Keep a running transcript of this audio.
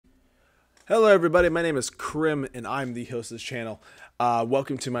Hello everybody, my name is Crim and I'm the host of this channel.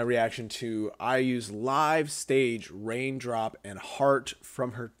 Welcome to my reaction to IU's live stage Raindrop and Heart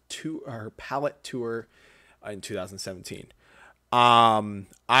from her Palette tour in 2017.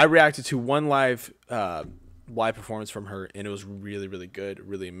 I reacted to one live performance from her and it was really good,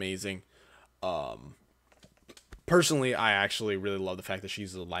 really amazing. Personally, I actually really love the fact that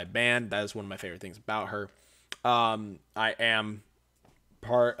she's a live band. That is one of my favorite things about her. I am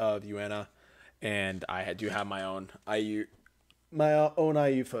part of Uaena, and I do have my own IU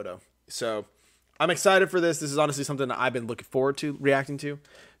photo. So I'm excited for this. This is honestly something that I've been looking forward to reacting to.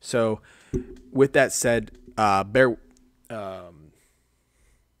 So with that said, not bear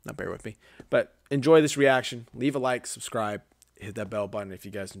with me, but enjoy this reaction. Leave a like, subscribe, hit that bell button if you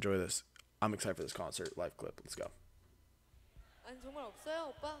guys enjoy this. I'm excited for this concert live clip. Let's go. 아니 정말 없어요,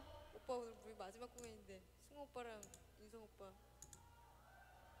 오빠? 오빠 오늘 우리 마지막 공연인데 승우 오빠랑 인성 오빠.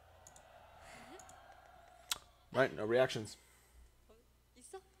 Right, no reactions.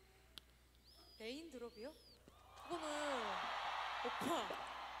 있어? 레인 드롭이요? 그거는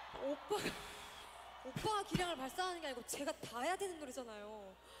오빠가 기량을 발산하는 게 아니고 제가 다 해야 되는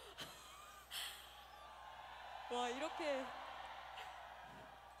노래잖아요. 와 이렇게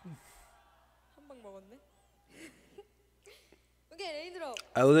한 방 먹었네. Okay, 레인 드롭.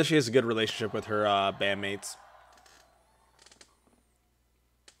 I love that she has a good relationship with her bandmates.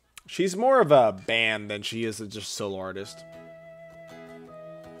 She's more of a band than she is just a solo artist.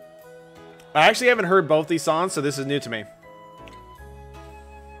 I actually haven't heard both these songs, so this is new to me.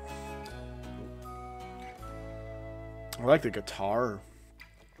 I like the guitar.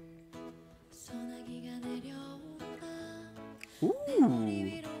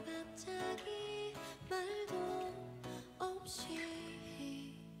 Ooh.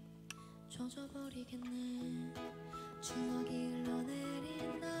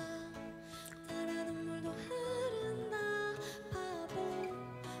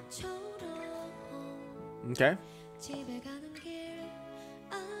 Okay.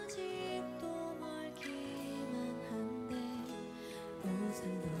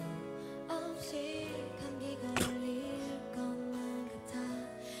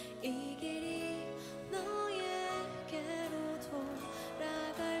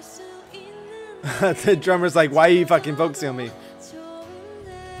 The drummer's like, why are you fucking focusing on me?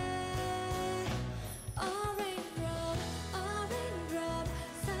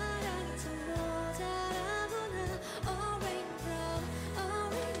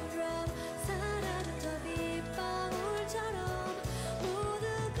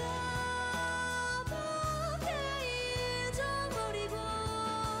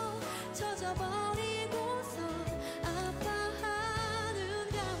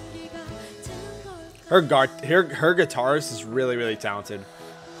 Her guitarist is really talented.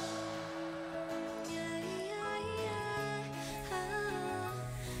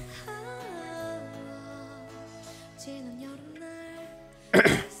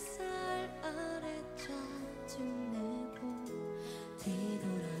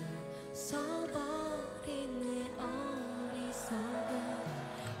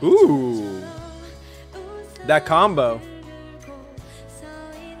 Ooh, that combo.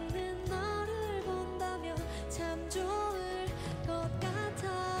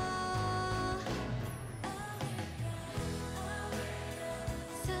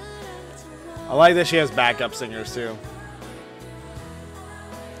 I like that she has backup singers too.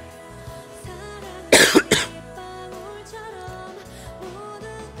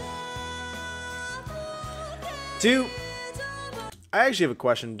 I actually have a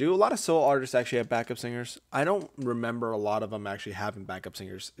question. Do a lot of solo artists actually have backup singers? I don't remember a lot of them actually having backup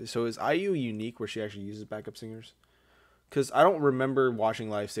singers. So is IU unique where she actually uses backup singers? Because I don't remember watching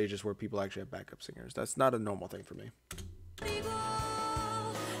live stages where people actually have backup singers. That's not a normal thing for me.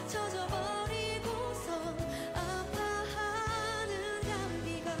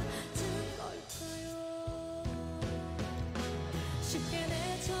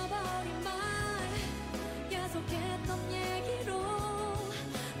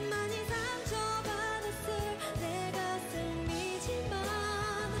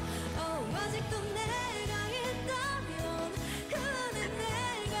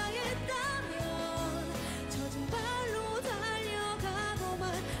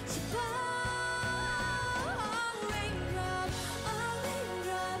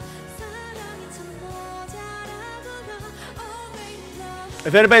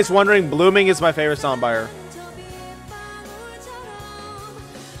 If anybody's wondering, Blooming is my favorite song by her.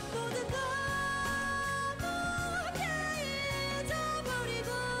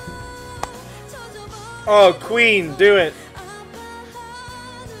 Oh, Queen, do it.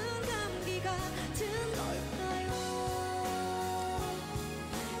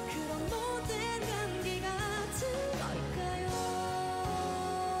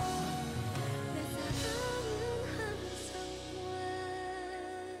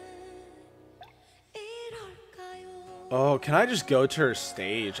 Oh, can I just go to her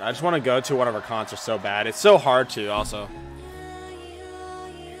stage? I just want to go to one of her concerts so bad. It's so hard to also.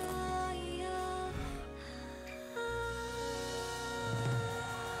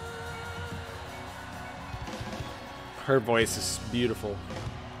 Her voice is beautiful.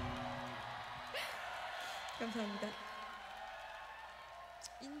 감사합니다.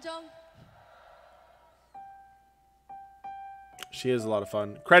 인정. She is a lot of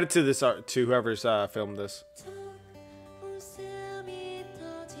fun. Credit to this to whoever's filmed this.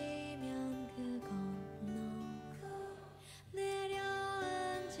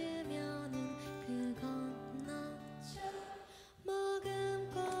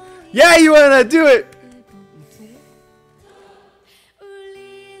 Yeah, you wanna do it?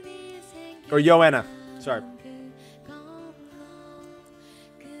 Or Uaena. Sorry.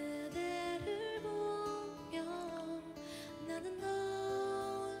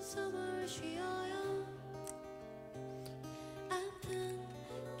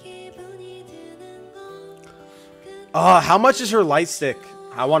 How much is her light stick?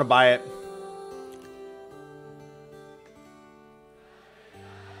 I want to buy it.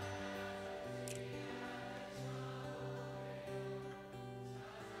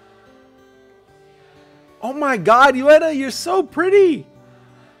 Oh my god, Uaena, you're so pretty.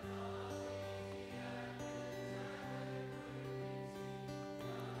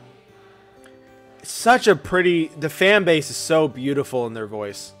 Such a pretty, the fan base is so beautiful in their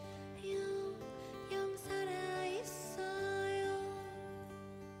voice.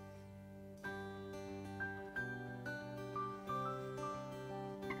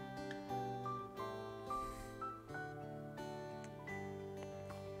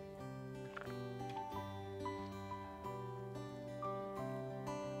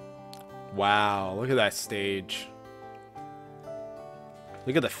 Wow, look at that stage.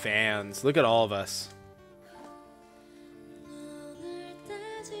 Look at the fans. Look at all of us.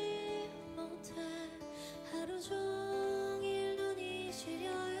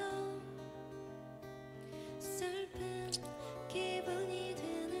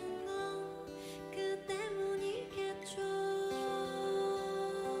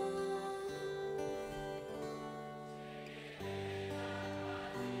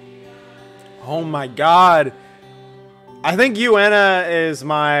 Oh my god. I think Uaena is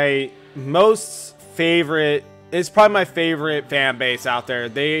my most favorite. It's probably my favorite fan base out there.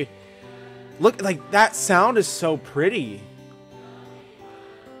 They look like that sound is so pretty.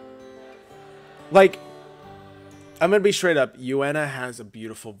 Like, I'm going to be straight up. Uaena has a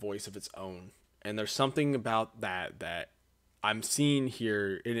beautiful voice of its own. And there's something about that I'm seeing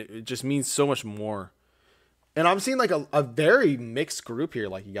here. And it just means so much more. And I'm seeing like a very mixed group here.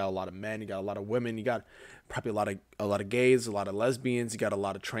 Like you got a lot of men, you got a lot of women, you got probably a lot of gays, a lot of lesbians, you got a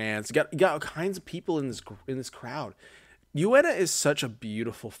lot of trans, you got all kinds of people in this crowd. Uaena is such a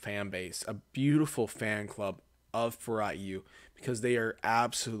beautiful fan base, a beautiful fan club of For IU because they are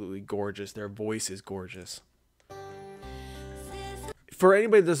absolutely gorgeous. Their voice is gorgeous. For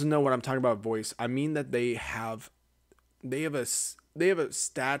anybody that doesn't know what I'm talking about voice, I mean that they have a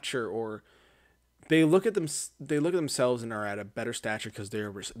stature, or they look at themselves and are at a better stature because they're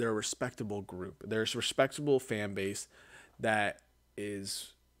a respectable group. There's a respectable fan base that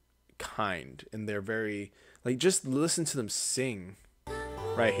is kind, and they're very like, just listen to them sing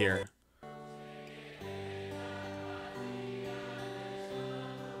right here.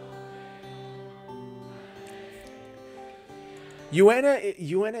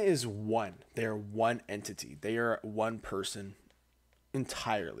 Uaena is one. They are one entity. They are one person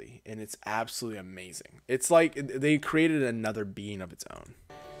entirely, and it's absolutely amazing. It's like they created another being of its own.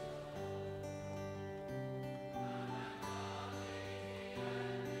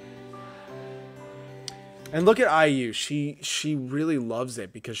 And look at IU. She really loves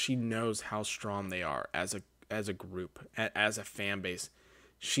it because she knows how strong they are as a group, as a fan base.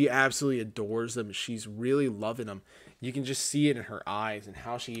 She absolutely adores them. She's really loving them. You can just see it in her eyes and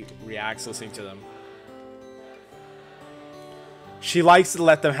how she reacts listening to them. She likes to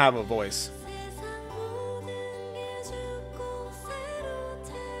let them have a voice.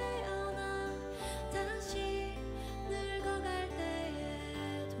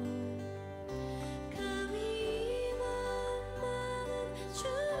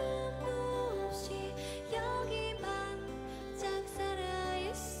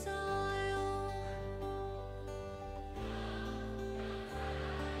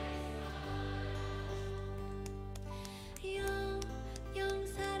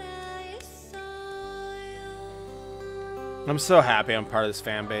 I'm so happy I'm part of this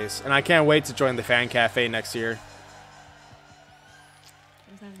fan base, and I can't wait to join the fan cafe next year.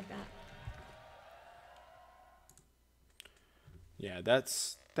 감사합니다. Yeah,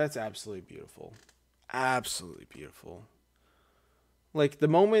 that's absolutely beautiful. Absolutely beautiful. Like the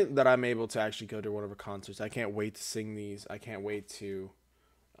moment that I'm able to actually go to one of her concerts, I can't wait to sing these. I can't wait to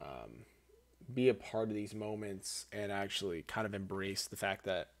be a part of these moments and actually kind of embrace the fact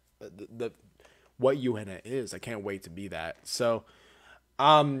that the what Uaena is. I can't wait to be that. So,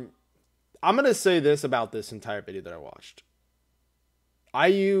 um, I'm gonna say this about this entire video that I watched.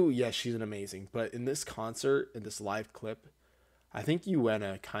 IU, yes, she's an amazing, but in this concert, in this live clip, I think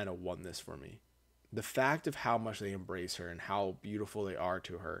Uaena kind of won this for me. The fact of how much they embrace her and how beautiful they are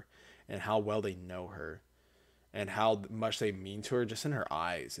to her and how well they know her and how much they mean to her just in her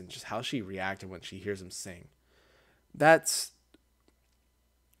eyes and just how she reacted when she hears them sing. That's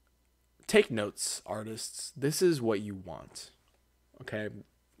take notes, artists. This is what you want. Okay?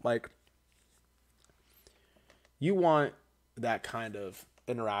 Like you want that kind of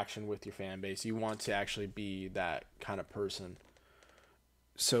interaction with your fan base. You want to actually be that kind of person.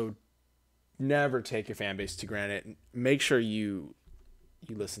 So never take your fan base to granted. Make sure you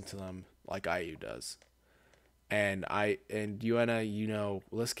listen to them like IU does. And Uaena,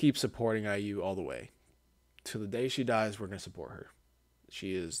 let's keep supporting IU all the way. Till the day she dies, we're gonna support her.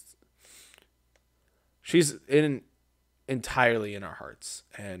 She's entirely in our hearts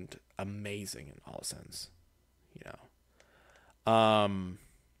and amazing in all sense. You know.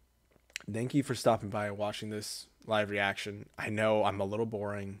 Thank you for stopping by and watching this live reaction. I know I'm a little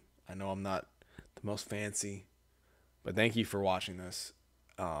boring. I know I'm not the most fancy, but thank you for watching this.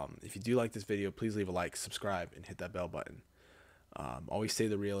 If you do like this video, please leave a like, subscribe, and hit that bell button. Always stay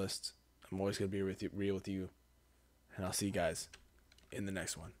the realist. I'm always going to be real with you, and I'll see you guys in the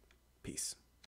next one. Peace.